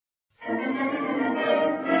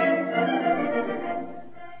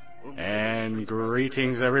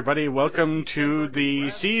Greetings, everybody. Welcome to the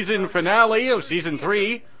season finale of Season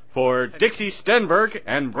 3 for Dixie, Stenberg,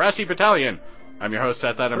 and Brassy Battalion. I'm your host,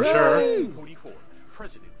 Seth Adam Sher.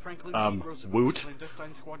 Woot.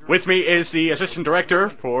 With me is the assistant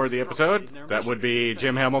director for the episode. That would be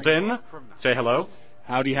Jim Hamilton. Say hello.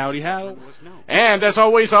 Howdy, howdy, how. And, as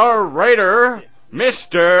always, our writer,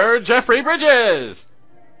 Mr. Jeffrey Bridges.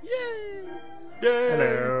 Yay! Yay!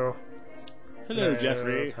 Hello. Hello,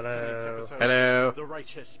 Jeffrey. Hello. Hello. The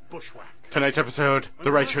Righteous Bushwhack. Tonight's episode, The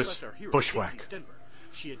Righteous Bushwhack.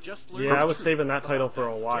 Yeah, I was saving that title for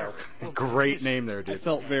a while. Great name there, dude. I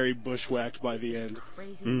felt very bushwhacked by the end.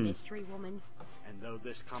 Crazy mystery woman.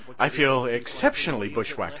 I feel exceptionally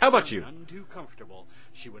bushwhacked. How about you?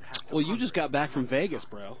 Well, you just got back from Vegas,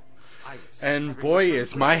 bro. And boy,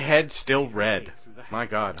 is my head still red. My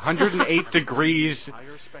God. 108 degrees.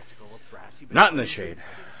 Not in the shade.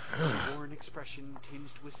 I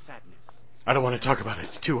don't want to talk about it.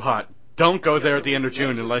 It's too hot. Don't go there at the end of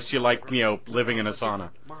June unless you like, living in a sauna.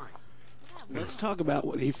 Let's talk about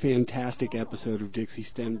what a fantastic episode of Dixie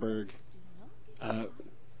Stenberg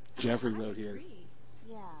Jeffrey wrote here.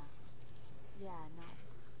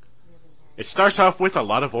 It starts off with a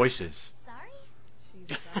lot of voices.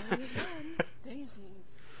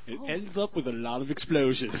 It ends up with a lot of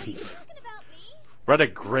explosions. What a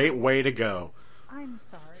great way to go. I'm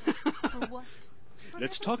sorry. For what?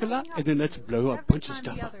 Let's talk a lot, and then let's blow a bunch of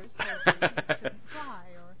stuff up. Cry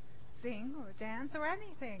or sing or dance or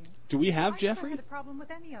anything. Do we have I Jeffrey? never had a problem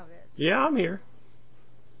with any of it. Yeah, I'm here.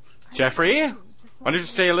 Jeffrey, why don't you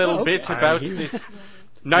say a little bit about this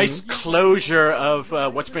nice closure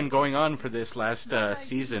of what's been going on for this last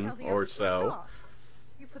season or so?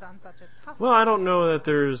 You put on such a tough Well, I don't know that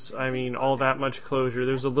there's, all that much closure.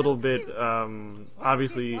 There's a little bit,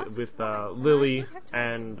 obviously, with Lily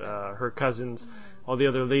and her cousins, all the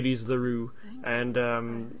other ladies of the Rue, and,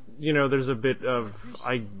 there's a bit of,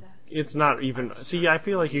 it's not even, I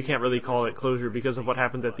feel like you can't really call it closure because of what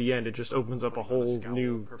happens at the end. It just opens up a whole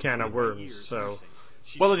new can of worms, so...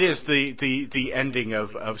 Well, it is the ending of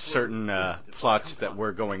certain plots that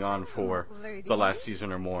were going on for the last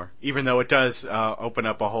season or more. Even though it does open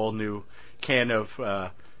up a whole new can of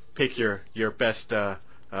pick your best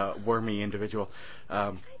wormy individual.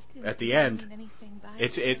 At the end,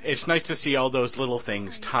 it's nice to see all those little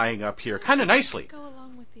things tying up here kind of nicely. Go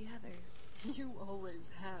along with the others. You always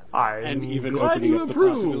have. And even glad opening you up the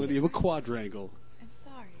approve. possibility of a quadrangle. I'm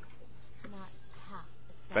sorry. Not half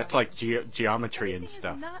as That's like geometry and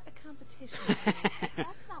stuff. It's not a competition.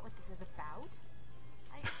 That's not what this is about.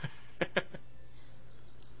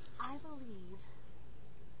 I believe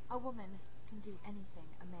a woman can do anything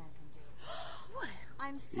a man can do. What?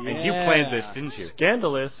 I'm sorry. And you planned this, didn't you?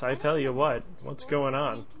 Scandalous, I tell you what. What's going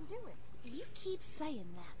on? You keep saying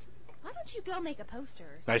that. Why don't you go make a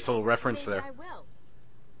poster? Nice little reference Maybe there. I will.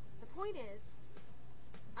 The point is,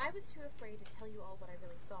 I was too afraid to tell you all what I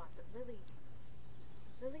really thought, but Lily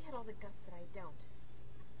had all the guts that I don't.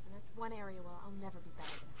 And that's one area where I'll never be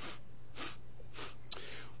better than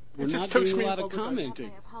her. We're It not just took doing me a lot all of the time. commenting.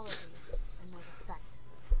 My apologies and my respect.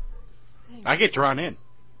 I get drawn in.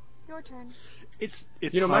 Your turn. It's my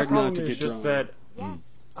hard not problem to is get just drawn. that Yes.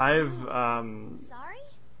 I've, Sorry?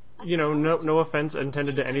 no offense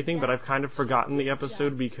intended to anything, but I've kind of forgotten the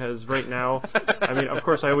episode because right now, of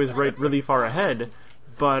course I always write really far ahead,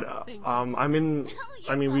 but we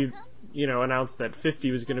announced that 50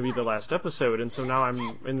 was going to be the last episode, and so now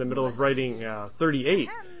I'm in the middle of writing 38.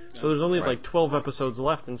 So there's only like 12 episodes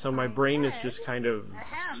left, and so my brain is just kind of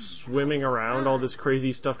swimming around all this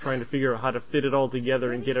crazy stuff trying to figure out how to fit it all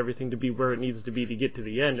together and get everything to be where it needs to be to get to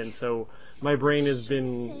the end, and so my brain has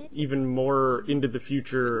been even more into the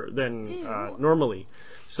future than normally.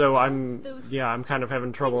 So I'm kind of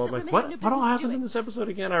having trouble. I'm like, what all happened in this episode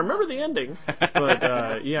again? I remember the ending, but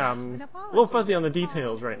I'm a little fuzzy on the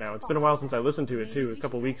details right now. It's been a while since I listened to it too. A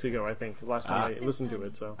couple weeks ago, I think, last time I listened to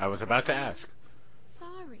it. So I was about to ask.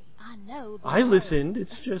 Sorry. I know. I listened.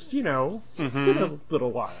 It's just been a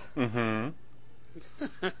little while.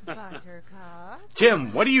 Buttercup.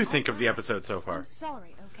 Jim, what do you think of the episode so far?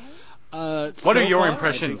 Sorry, okay? What are So your far,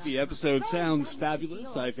 impressions? I think the episode sounds fabulous.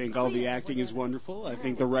 I think all the acting is wonderful. I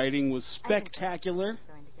think the writing was spectacular,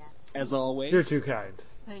 as always. You're too kind.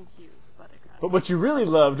 Thank you, Buttercup. But what you really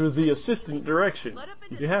loved was the assistant direction.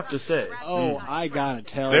 You have to say. Oh, I gotta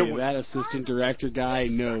tell you, that assistant director guy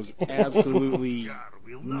knows absolutely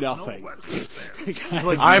nothing.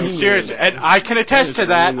 I'm serious, and I can attest to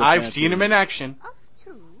that. I've seen him in action. Us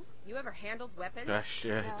too. You ever handled weapons? If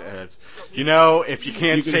you can't You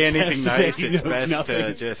can say anything attest to that nice, he it's knows best nothing.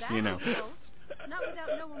 to just, Not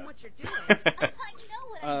without knowing what you're doing. I know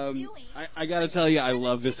what I'm doing. I gotta tell you, I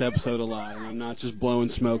love this episode a lot, and I'm not just blowing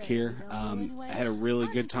smoke here. I had a really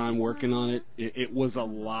good time working on it. It was a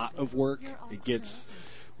lot of work. It gets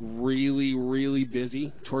really, really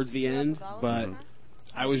busy towards the end, but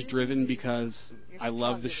I was driven because I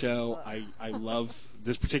love the show. I love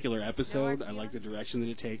this particular episode. I like the direction that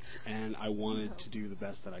it takes, and I wanted to do the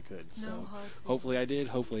best that I could. So hopefully I did.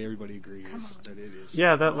 Hopefully everybody agrees that it is.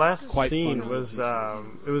 Yeah, that last quite scene fun. was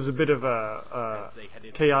it was a bit of a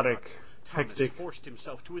chaotic, hectic,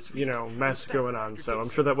 mess going on. So I'm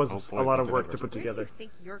sure that was a lot of work to put together. Where do you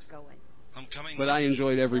think you're going? I'm coming. But I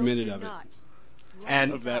enjoyed every minute of it. Not.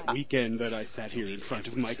 And Of that weekend that I sat here in front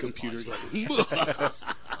of my computer going, I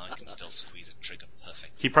can still squeeze a trigger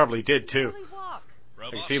perfect. he probably did, too. Really walk. I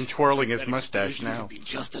Robot, see him twirling his that mustache explosion now. could be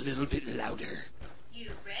just a little bit louder. could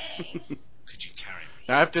you carry me?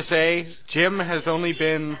 Now, I have to say, Jim has only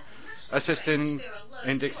been assistant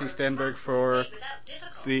in Dixie Stenberg for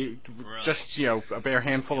a bare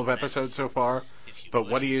handful of episodes so far. But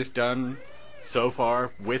what he has done so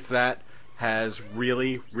far with that has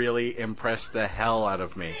really, really impressed the hell out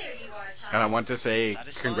of me. And I want to say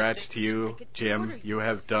congrats to you, Jim. You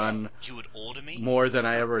have done You would order me? more than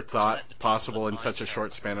I ever thought possible in such a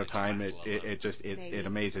short span of time. It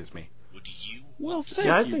amazes me. Would you? Well,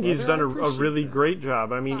 Yeah, I think he's done a really great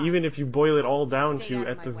job. I mean, even if you boil it all down to,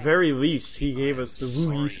 at the very least, he gave us the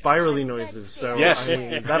woogie, spirally noises. So, Yes. I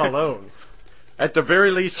mean, that alone. At the very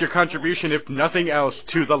least, your contribution, if nothing else,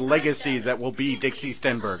 to the legacy that will be Dixie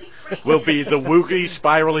Stenberg, will be the woogie,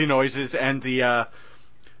 spirally noises and the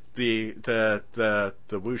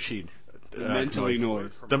whooshy, mentally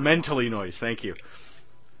noise. The mentally noise. Thank you.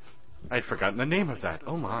 I'd forgotten the name of that.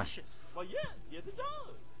 Oh my! Well, yes, it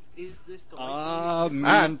does. Is this the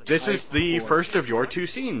And this is the first of your two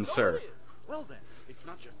scenes, sir. Well then, it's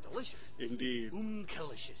not just delicious. Indeed.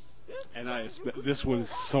 Umkelicious. And this was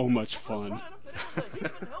so much fun.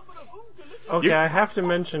 Okay, I have to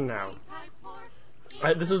mention now.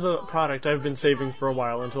 This is a product I've been saving for a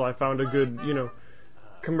while until I found a good,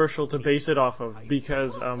 commercial to base it off of.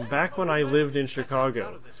 Because back when I lived in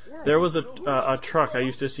Chicago, there was a truck I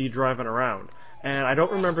used to see driving around. And I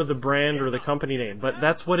don't remember the brand or the company name, but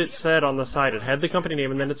that's what it said on the side. It had the company name,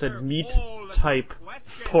 and then it said meat type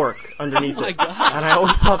pork underneath it. And I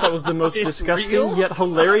always thought that was the most disgusting yet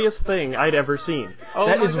hilarious thing I'd ever seen.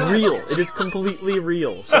 That is real. It is completely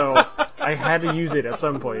real. So I had to use it at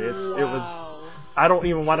some point. It was. I don't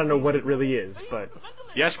even want to know what it really is, but.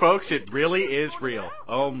 Yes, folks, it really is real.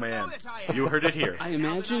 Oh man, you heard it here. I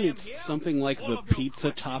imagine it's something like the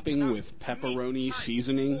pizza topping with pepperoni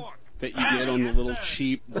seasoning that you get on the little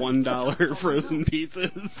cheap $1 frozen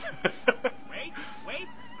pizzas. Wait,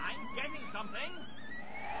 I'm getting something.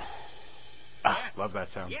 Love that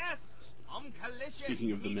sound. Yes,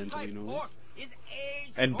 Speaking of the mentally noise.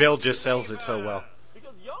 And Bill just sells it so well.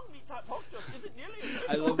 Because young meat type pork just isn't nearly as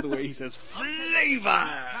I love the way he says flavor.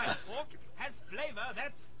 pork has flavor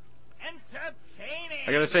that's entertaining.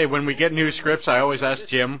 I gotta say, when we get new scripts, I always ask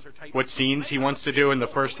Jim what scenes he wants to do, and the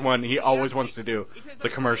first one he always wants to do, the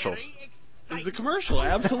commercials. It's the commercial,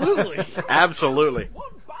 absolutely. Absolutely. One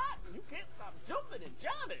bite and you can't stop jumping and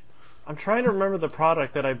jiving. I'm trying to remember the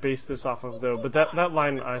product that I based this off of, though, but that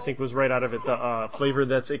line, I think, was right out of it, the flavor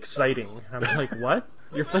that's exciting. I'm like, what?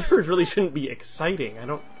 Your flavors really shouldn't be exciting. I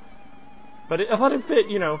don't... But I thought it fit,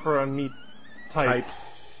 for a meat type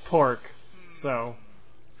pork, so...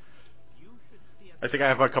 I think I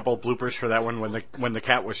have a couple of bloopers for that one when the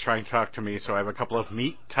cat was trying to talk to me, so I have a couple of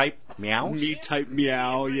meat type meow. Meat type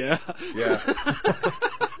meow, yeah. Yeah.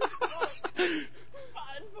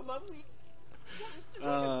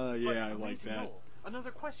 Yeah, I like that.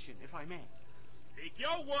 Another question, if I may. Speak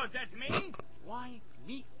your words at me. Why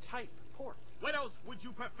meat type pork? What else would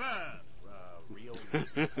you prefer? Real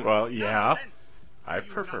meat. Well, yeah. I Do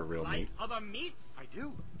you prefer not real like meat. Other meats? I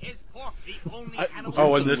do. Is pork the only animal?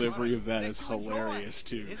 The and this- delivery of that is hilarious,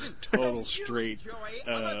 too. Total straight,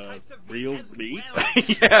 real meat?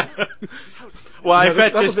 Yeah. Well, I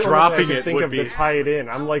bet that was just the only dropping thing I it could think would of be... to tie it in.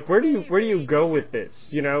 I'm like, where do you go with this?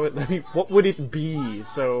 What would it be?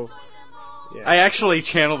 So, yeah. I actually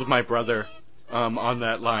channeled my brother on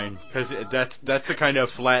that line, because that's the kind of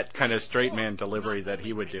flat, kind of straight man delivery that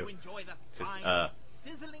he would do. Just,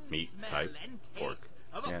 meat type pork.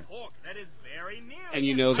 Yeah.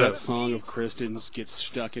 And that song of Kristen's gets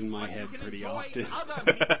stuck in my head pretty often. Other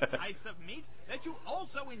types of meat that you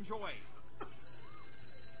also enjoy.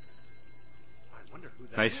 I wonder who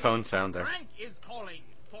that Nice is. phone sound there. Frank is calling,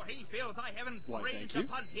 for he feels I haven't thank you.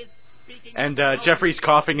 upon his speaking. And Jeffrey's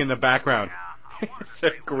coughing in the background. It's a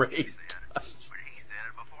great.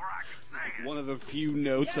 One of the few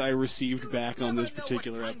notes I received back on this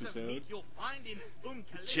particular episode.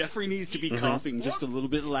 Jeffrey needs to be coughing just a little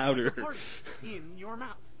bit louder. In your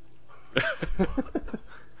mouth.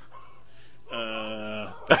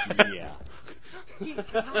 Yeah.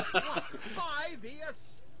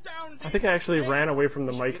 I think I actually ran away from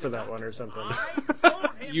the mic for that one or something.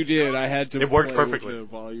 You did. I had to It worked play perfectly. with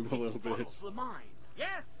the volume a little bit.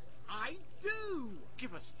 Yes, I do.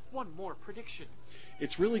 Give us one more prediction.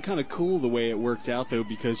 It's really kind of cool the way it worked out, though,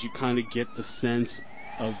 because you kind of get the sense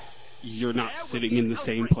of you're not sitting in the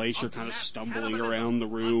same place. You're kind of stumbling around the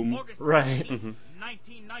room. Right.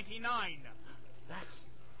 1999. That's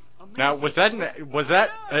amazing. Now, was that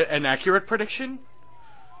an accurate prediction?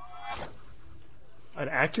 An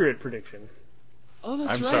accurate prediction. Oh, that's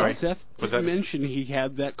I'm right. sorry. Seth Was did that- mention he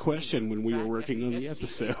had that question when we were working on the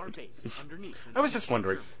episode. I was just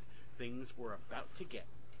wondering. Things were about to get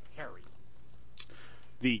hairy.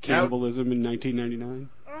 The cannibalism in 1999?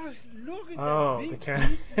 Oh, the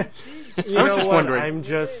cat. You I was know just what? wondering. I'm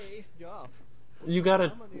just. You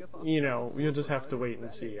gotta. You'll just have to wait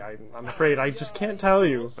and see. I'm afraid I just can't tell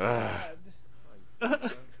you.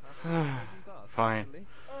 Fine.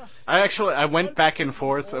 I went back and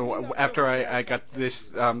forth after I got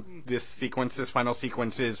this final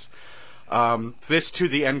sequence is. This to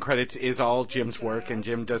the end credits is all Jim's work, and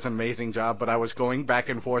Jim does an amazing job, but I was going back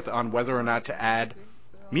and forth on whether or not to add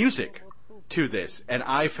music to this, and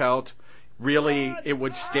I felt really it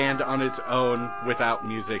would stand on its own without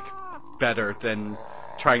music better than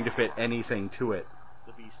trying to fit anything to it.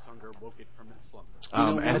 The beast's hunger woke it from its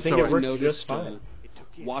slumber. I think it worked noticed, just fine.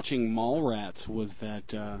 Watching Mallrats was that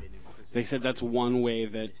they said that's one way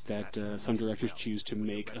that some directors choose to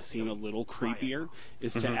make a scene a little creepier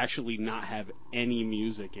is to actually not have any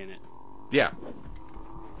music in it. Yeah.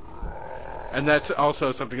 And that's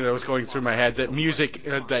also something that was going through my head, that music,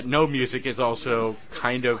 that no music is also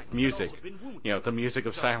kind of music. You know, the music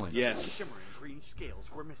of silence. Yes. Shimmering green scales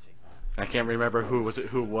were missing. I can't remember who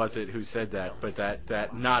said that, but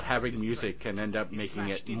that not having music can end up making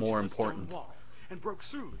it more important. And broke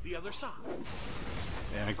through the other side.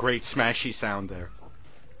 And a great smashy sound there.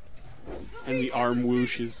 And the arm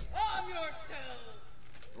whooshes.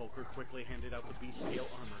 Volker quickly handed out the beast scale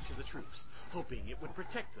armor to the troops, hoping it would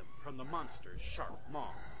protect them from the monster's sharp maw.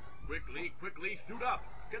 Quickly, suit up.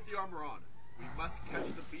 Get the armor on. We must catch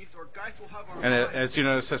the beast or guys will have our... And as you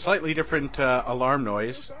notice, a slightly different alarm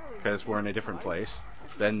noise, because we're in a different place,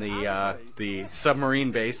 than the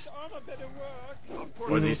submarine base,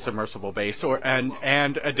 or the submersible base,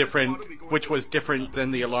 and a different, which was different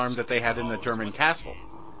than the alarm that they had in the German castle.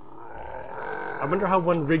 I wonder how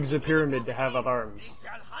one rigs a pyramid to have alarms.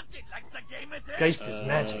 Geist is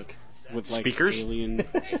magic. With like Speakers? alien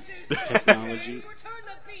technology.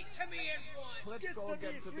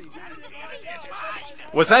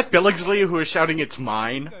 Was that Billingsley who was shouting, "It's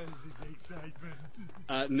mine"?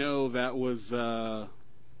 No, that was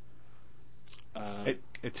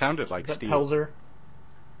It sounded like Is that Steve. Pelzer?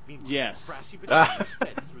 yes. Brassy Battalion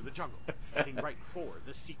sped through the jungle, heading right for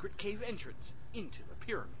the secret cave entrance into the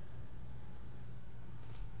pyramid.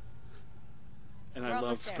 And We're I love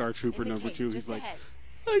almost there. Star Trooper In the number cave, 2. He's just like, ahead.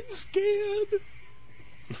 I'm scared.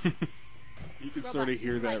 You can Robot, sort of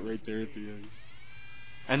hear that right. right there at the end.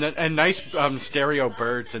 And nice stereo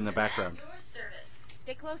birds in the background.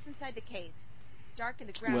 Stay close inside the cave. Dark and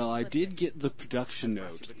the ground. Well, I did get the production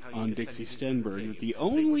note on Dixie Stenberg that the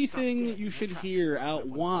only thing that you should hear out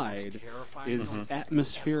wide is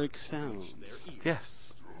atmospheric sounds. Yes.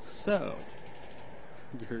 So,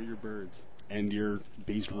 hear your birds and your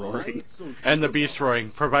beast roaring. And the beast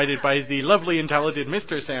roaring, provided by the lovely and talented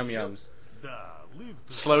Mr. Sam Young.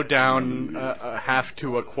 Slowed down half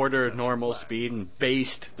to a quarter normal speed and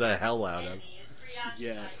bassed the hell out of.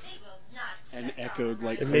 Yes. And echoed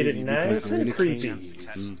like It made it crazy nice because they're in and a creepy. cave.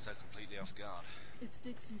 Catch them so completely off guard. It's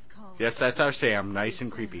Dixie's call. Yes, that's our Sam, nice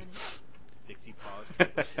and creepy. Dixie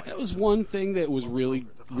paused. That was one thing that was really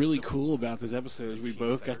cool about this episode is we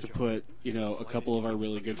both got to put, a couple of our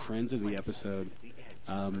really good friends in the episode.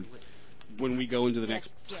 When we go into the next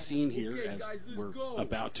scene here, as we're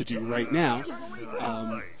about to do right now,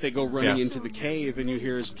 they go running into the cave, and you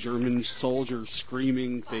hear this German soldier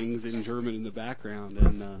screaming things in German in the background,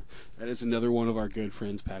 and that is another one of our good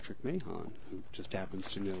friends, Patrick Mahon, who just happens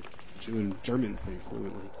to know German pretty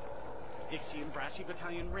fluently. Dixie and Brassy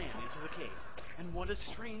Battalion ran into the cave, and what a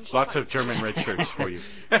strange Lots sight. of German red shirts for you.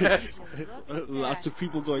 Lots of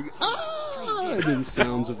people going, ah! And then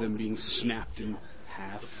sounds of them being snapped in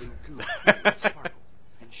half. The blue goo sparkled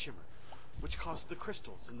and shimmered, which caused the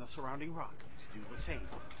crystals in the surrounding rock to do the same.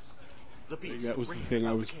 the beast. That was the thing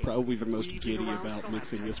I was probably the most giddy about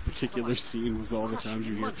mixing this particular scene was all the times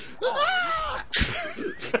you hear.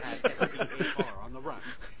 on the run,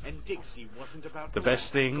 and Dixie wasn't about The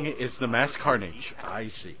best thing is the mass carnage. I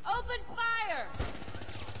see. Open fire!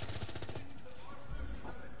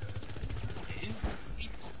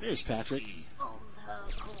 There's Patrick.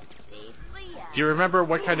 Do you remember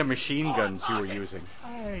what kind of machine guns you were using?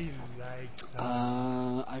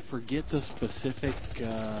 I forget the specific.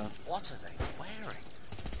 What are they wearing?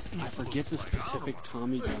 I forget the specific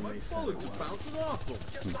Tommy gun they said it was.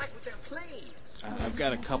 I've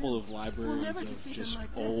got a couple of libraries of just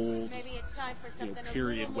old,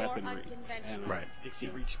 period weaponry, and Right.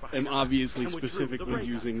 I'm obviously specifically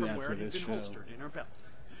using that for this show.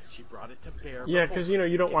 She brought it to bear. Yeah, because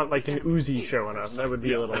you don't want like an Uzi showing up. That would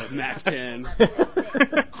be a little Mac 10,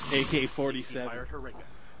 AK-47,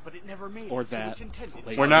 but it never made or it, that. so it's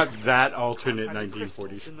intended. We're not that alternate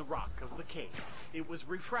 1940s. In the rock of the cave, it was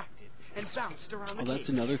refracted and bounced around the Well, that's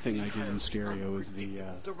cave. another thing I did in stereo is the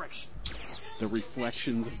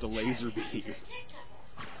reflections of the laser beam.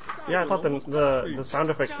 Yeah, I thought the sound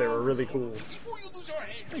effects there were really cool.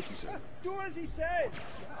 Thank you, sir. Do as he said.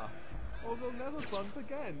 Yeah. Or they'll never bunt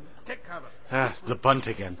again. Take cover. Ah, the bunt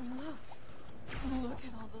again. Look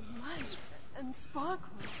at all the lights and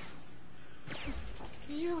sparkles. It's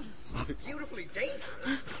beautiful. Beautifully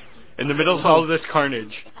dangerous. In the middle of all of this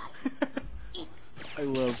carnage. I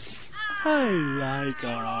like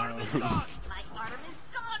arms. My arm is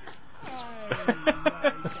gone!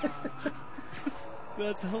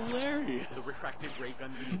 That's hilarious. The refracted ray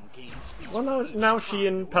gun beam gained speed. Well, now she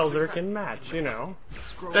and Pelzer can match,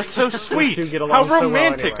 That's so sweet. Those two get How along so well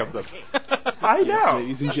romantic anyway. of them. I Yes, know.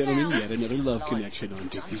 ladies and gentlemen, yet another love connection on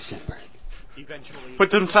Dixie Stenberg. Eventually, Put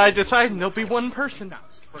them side to side and they'll be one person.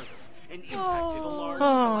 bounced further and impacted a large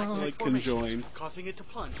Like stalactite formation, conjoined. causing it to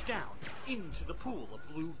plunge down into the pool of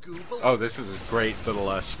blue goo below. Oh, this is a great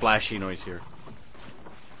little splashy noise here.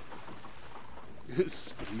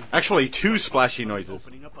 Actually, two splashy noises.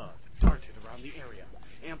 Opening above, darted around the area,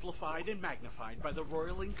 amplified and magnified by the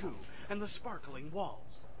roiling goo and the sparkling walls,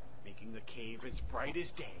 making the cave as bright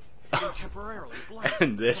as day and temporarily blinding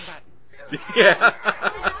And this. combatants. Yeah.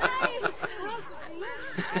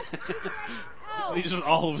 They just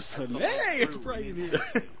all of a sudden, hey, it's bright in here.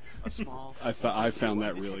 A small I found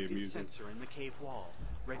that really amusing. sensor in the cave wall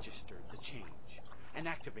registered the change and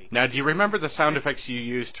activated. Now, do you remember the sound effects you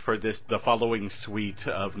used for the following suite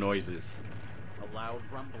of noises? A loud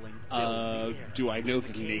rumbling filled the air. Do I know the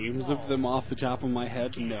names of them off the top of my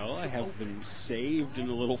head? No, I have them saved in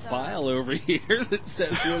a little file over here that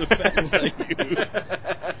says what effects I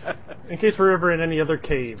use. In case we're ever in any other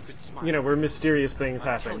caves, where mysterious things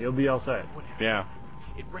happen, you'll be all set. Yeah.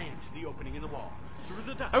 It ran to the opening in the wall, through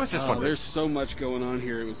the dust. I was just wondering. There's so much going on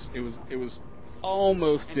here. It was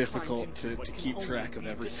almost difficult to keep track of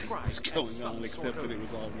everything that was going on, except that it was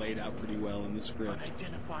all laid out pretty well in the script.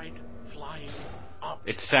 Unidentified flying object.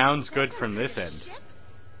 It sounds good from this end.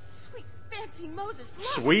 Sweet fancy Moses,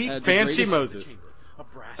 look! Sweet The fancy greatest- Moses. A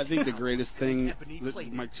brass I think the cup, greatest thing, ebony that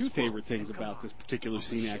plated my two scroll favorite things and about command this particular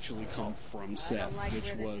scene actually come from Seth, like which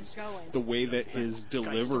where this was is going. the way that his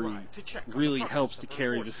delivery really helps to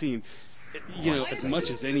carry the scene. As much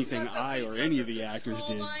as anything I or any of the actors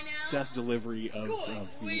did, Seth's delivery of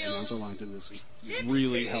the announcer lines in this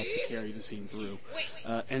really helped to carry the scene through.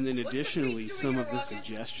 And then additionally, some of the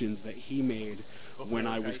suggestions that he made when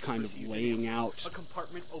I was kind of laying out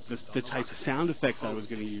the types of sound effects I was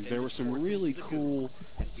going to use, there were some really cool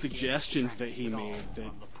suggestions that he made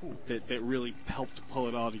that really helped to pull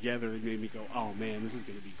it all together and made me go, oh man, this is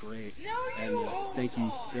going to be great. And thank you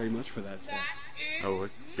very much for that, Seth. Oh,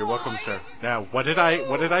 you're welcome, sir. Now, what did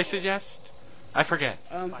I suggest? I forget.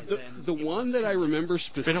 The one that I remember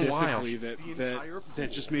been a while. specifically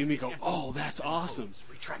that just made me go, oh, that's awesome,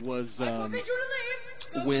 was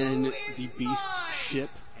when the Beast's ship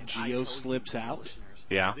Geo slips out.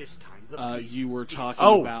 Yeah. You were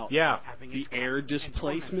talking about the air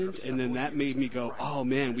displacement, and then that made me go, oh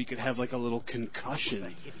man, we could have like a little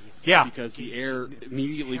concussion. Yeah. Because the air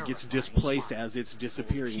immediately gets displaced as it's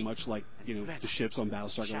disappearing, much like, the ships on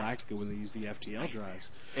Battlestar Galactica when they use the FTL drives.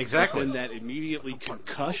 Exactly. But then that immediately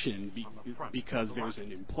concussion because there's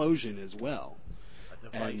an implosion as well.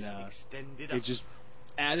 And it just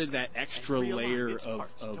added that extra layer of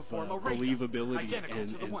believability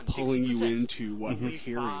and pulling you into what you're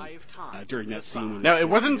hearing during that scene when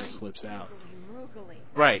the ship slips out.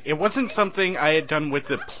 Right. It wasn't something I had done with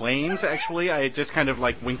the planes, actually. I had just kind of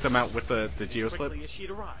winked them out with the geoslip.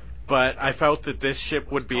 But I felt that this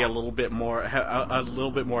ship would be a little bit more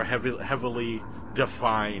heavily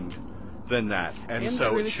defined than that, and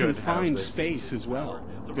so they're it in should a have confined this. space as well.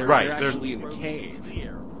 They're They're actually in a cave,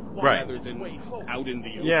 right, rather than out in the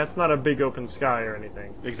open. Yeah, it's not a big open sky or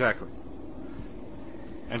anything. Exactly.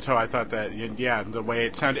 And so I thought that, yeah, the way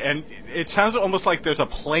it sounded, and it sounds almost like there's a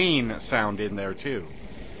plane sound in there too,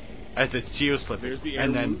 as it's geoslipping. There's the air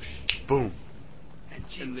and then, whoosh. boom,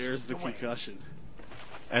 And there's the concussion.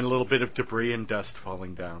 and a little bit of debris and dust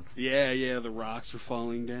falling down. Yeah, the rocks are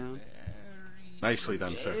falling down. Nicely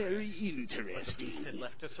done, sir. Very Beast had interesting.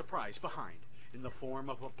 left a surprise behind in the form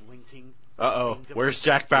of a blinking. Uh-oh, where's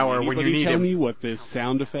Jack Bauer when you Anybody need tell him? me what this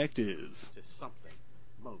sound effect is? To something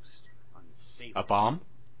most unsavory. A bomb?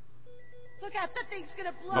 Look out, that thing's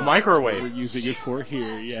gonna blow. A microwave? We're using it for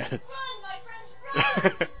here, yes. Run, my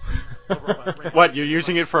friends, run! What, you're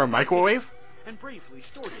using it for a microwave? And bravely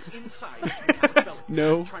stored it inside its metallic belly,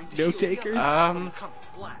 No trying to shield the takers? others from the coming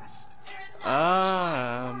blast.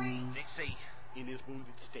 Dixie. In his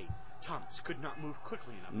wounded state, Thomas could not move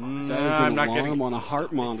quickly enough. That is I'm an not getting alarm on a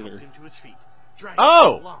heart monitor. Helped him to his feet, dragging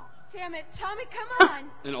Oh! him along. Damn it, Tommy, come on!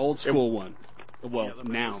 An old school one. Well, The other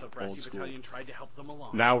now members of Brassy old school. Battalion tried to help them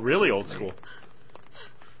along. Now really old school.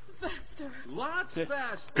 Faster. Lots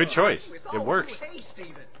faster. Good choice. With It all works. due haste,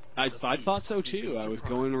 even. I thought so too. I was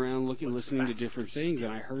going around listening to different things, and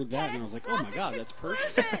I heard that, and I was like, oh my god, that's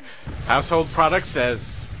perfect. Household product says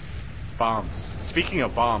bombs. Speaking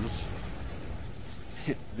of bombs,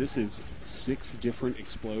 This is 6 different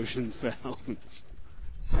explosion sounds.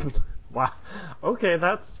 Wow. Okay,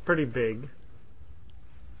 that's pretty big.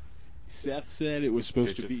 Seth said it was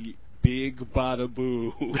supposed to be big bada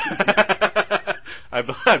boo.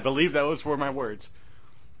 I believe those were my words.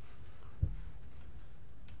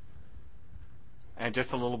 And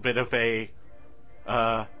just a little bit of a,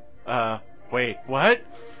 wait, what?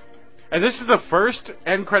 And this is the first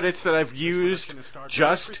end credits that I've used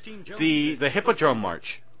just the Hippodrome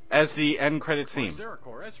March as the end credit theme.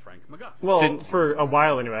 Well, Since- for a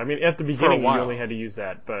while anyway. I mean, at the beginning you while. only had to use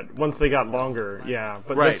that, but once they got longer, yeah.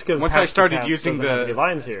 But Right. that's because Once I started using doesn't have any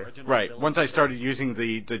lines here. Right. Once I started using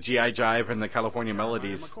the GI Jive and the California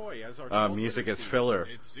Melodies music as filler,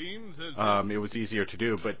 it was easier to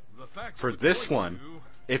do. But for this one,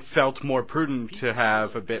 it felt more prudent to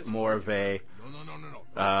have a bit more of a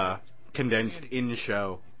condensed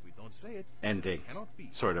in-show ending,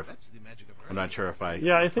 sort of. I'm not sure if I...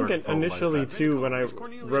 Yeah, I think verbalized initially that. too, when I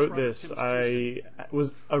wrote this, I was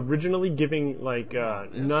originally giving like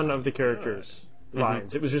none of the characters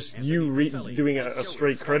lines. It was just you doing a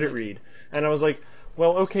straight credit read, and I was like,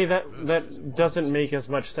 well, okay, that doesn't make as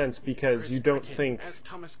much sense because you don't think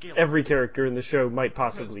every character in the show might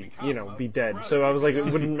possibly, be dead. So I was like, it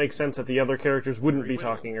wouldn't make sense that the other characters wouldn't be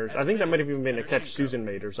talking, or I think that might have even been a catch Susan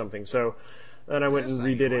made or something. So then I went and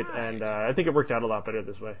redid it, and I think it worked out a lot better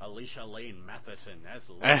this way. Alicia Lane Matheson as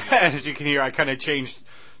As you can hear, I kind of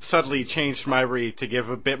subtly changed my read to give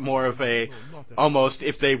a bit more of a, almost,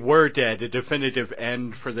 if they were dead, a definitive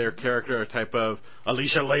end for their character, a type of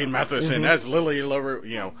Alicia Lane Matheson as Lily LaRue,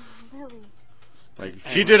 Lily. like,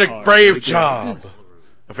 she did a brave job.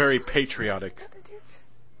 A very patriotic.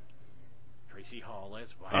 Tracy Hall as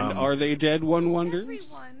And are they dead, one wonders?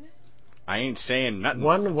 Everyone. I ain't saying nothing.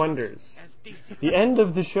 One wonders. The end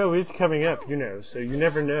of the show is coming up, so you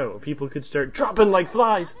never know. People could start dropping like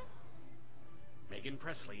flies. Megan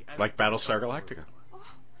Presley as Like Battlestar Galactica.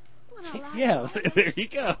 Yeah, there you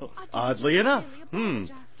go. Oddly enough.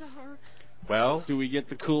 Well, Do we get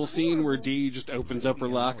the cool scene where Dee just opens up her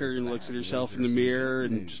locker and looks at herself in the mirror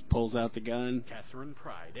and just pulls out the gun? Catherine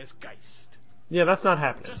Pride as Geist. Yeah, that's not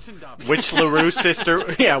happening. Justin Dobbs which LaRue sister?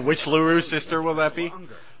 Yeah, which LaRue sister will that be?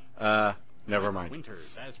 Never mind. Winters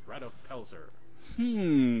as Radolf Pelzer.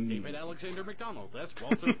 David David Alexander McDonald as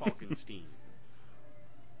Walter Falkenstein.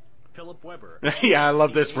 Philip Weber. Yeah, I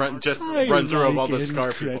love this run. Just run through of all the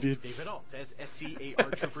Scar people. David Alt as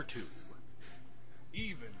SCAR Trooper 2.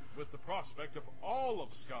 Even with the prospect of all of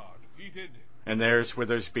Scar defeated, And there's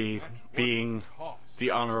Withersby being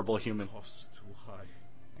the honorable human. costs too high.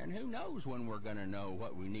 And who knows when we're going to know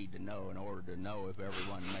what we need to know in order to know if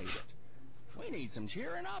everyone made it. We need some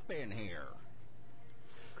cheering up in here.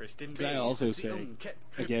 Kristen Can I Bays also as the say, Umket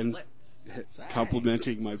again,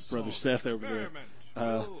 complimenting my brother Seth over there,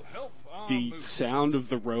 Will help the sound of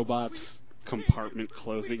the robot's compartment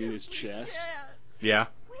closing in his chest. Yeah.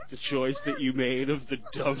 The choice that you made of the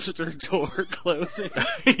dumpster door closing.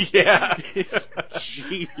 Yeah. It's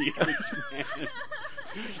genius, man.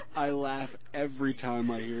 I laugh every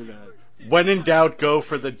time I hear that. When in doubt, go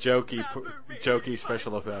for the jokey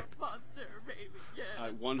special effect. I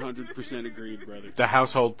 100% agreed, brother. The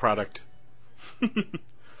household product.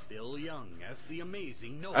 Bill Young as the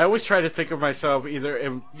amazing Noah. I always try to think of myself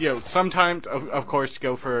either, sometimes, of course,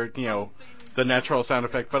 go for, the natural sound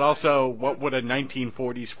effect, but also what would a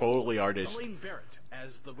 1940s Foley artist Elaine Barrett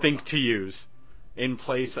as the think robot. to use in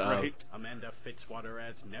place of Amanda Fitzwater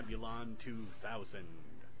as Nebulon 2000.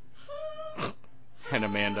 and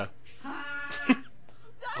Amanda.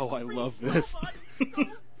 Oh, I love this.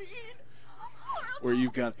 Where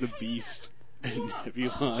you've got the Beast and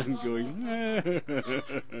Nebulon going...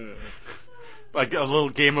 Like a little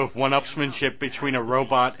game of one-upsmanship between a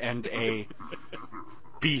robot and a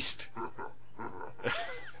beast.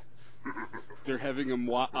 They're having a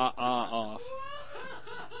wah-ah-ah off.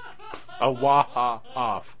 A wah-ha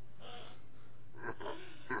off.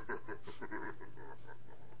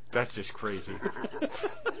 That's just crazy.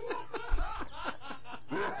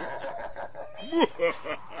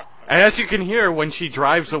 And as you can hear, when she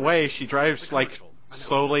drives away, she drives, like,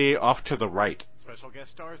 slowly off to the right. Special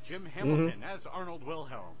guest stars Jim Hamilton as Arnold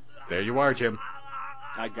Wilhelm. There you are, Jim.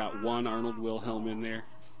 I got one Arnold Wilhelm in there.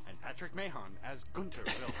 And Patrick Mahon as Gunther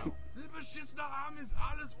Wilhelm.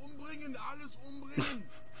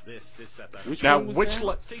 This is Seth Adam Sher. Now,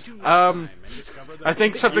 I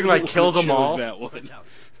think something like Kill Them All. That one.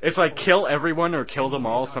 It's like Kill Everyone or Kill Them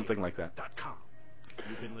All, something like that.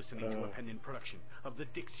 You've been listening to a Pennon production of the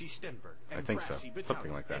Dixie Stenberg and I think so. Brassy Something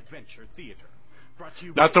Battalion like that. Adventure Theater. Brought to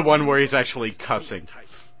you Not by the one where he's actually cussing.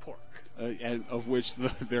 And of which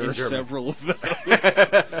there In are German. several of those.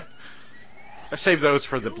 I saved those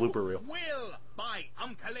for the blooper reel. Will buy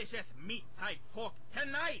Umkalicious meat type pork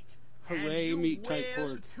tonight. Hooray, and you meat type will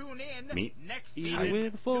pork. Tune in Meat. next Eat time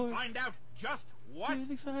with a fork. to find out just what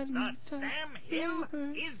Really fine the meat type Sam Hill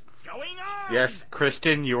pork. is going on. Yes,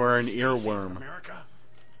 Kristen, you are an earworm. America.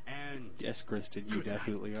 And Yes, Kristen, you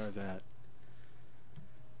definitely are that.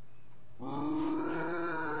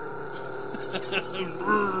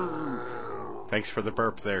 Thanks for the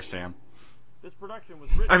burp there, Sam. This production was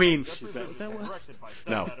written and directed by Seth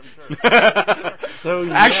No. Adam Sher. So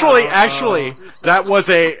actually, that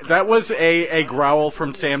was a growl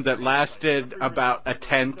from Sam that lasted about a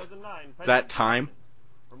tenth that time.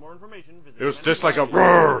 For more information, visit It was just like a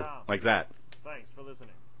roar, like that. Thanks for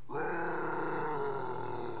listening.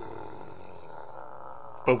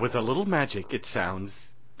 But with a little magic, it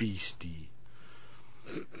sounds beastie.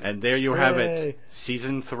 And there you have it.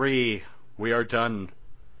 Season 3. We are done.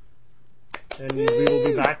 And we will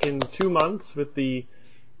be back in 2 months with the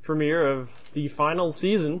premiere of the final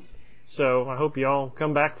season. So I hope you all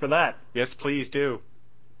come back for that. Yes, please do.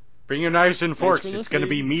 Bring your knives and forks. for It's going to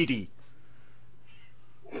be meaty.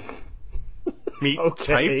 Meat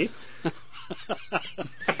Okay. type.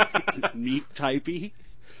 Meat typey?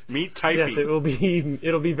 Meat typey. Yes,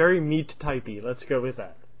 it'll be very meat typey. Let's go with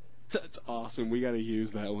that. That's awesome. We got to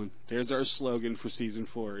use that one. There's our slogan for season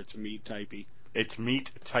 4. It's meat typey. It's meat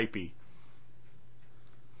typey.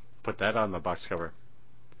 Put that on the box cover.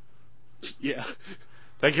 Yeah.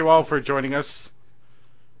 Thank you all for joining us.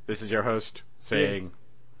 This is your host saying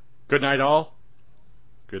good night, all.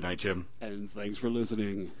 Good night, Jim. And thanks for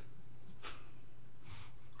listening.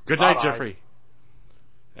 Good night, Bye-bye. Jeffrey.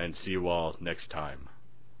 And see you all next time.